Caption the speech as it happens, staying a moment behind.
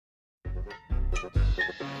All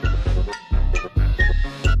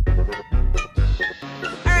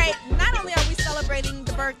right, not only are we celebrating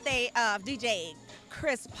the birthday of DJ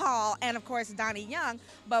Khrys Paul and, of course, Donnie Young,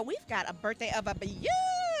 but we've got a birthday of a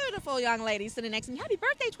beautiful young lady sitting next to me. Happy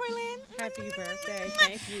birthday, Toilynn. Happy birthday.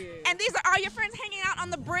 Thank you. And these are all your friends hanging out on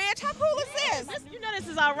the bridge. How cool is this? You know this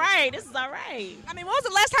is all right. This is all right. I mean, when was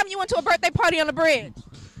the last time you went to a birthday party on the bridge?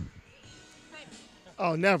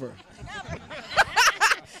 Oh, never.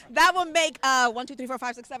 That would make 1, 2, 3, 4,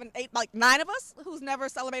 5, 6, 7, 8, like 9 of us who's never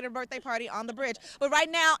celebrated a birthday party on the bridge. But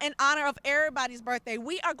right now, in honor of everybody's birthday,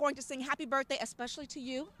 we are going to sing happy birthday, especially to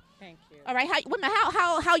you. Thank you. All right,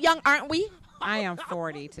 how young aren't we? I am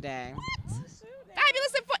 40 today.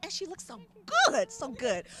 Fabulous and she looks so good, so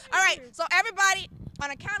good. All right, so everybody,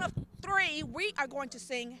 on a count of 3, we are going to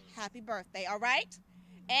sing happy birthday, all right?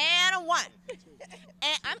 And 1.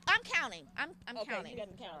 And I'm counting. I'm counting. You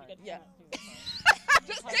count. Yeah.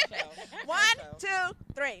 Just kidding. 1, 2,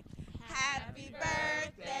 3. Happy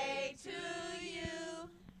birthday to you.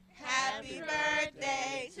 Happy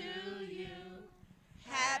birthday to you.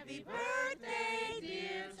 Happy birthday,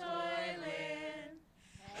 dear Toilynn.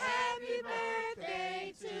 Happy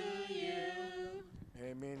birthday to you.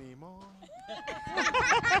 And many more.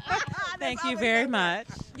 Thank you very much.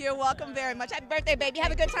 You're welcome very much. Happy birthday, baby.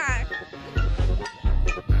 Have a good time.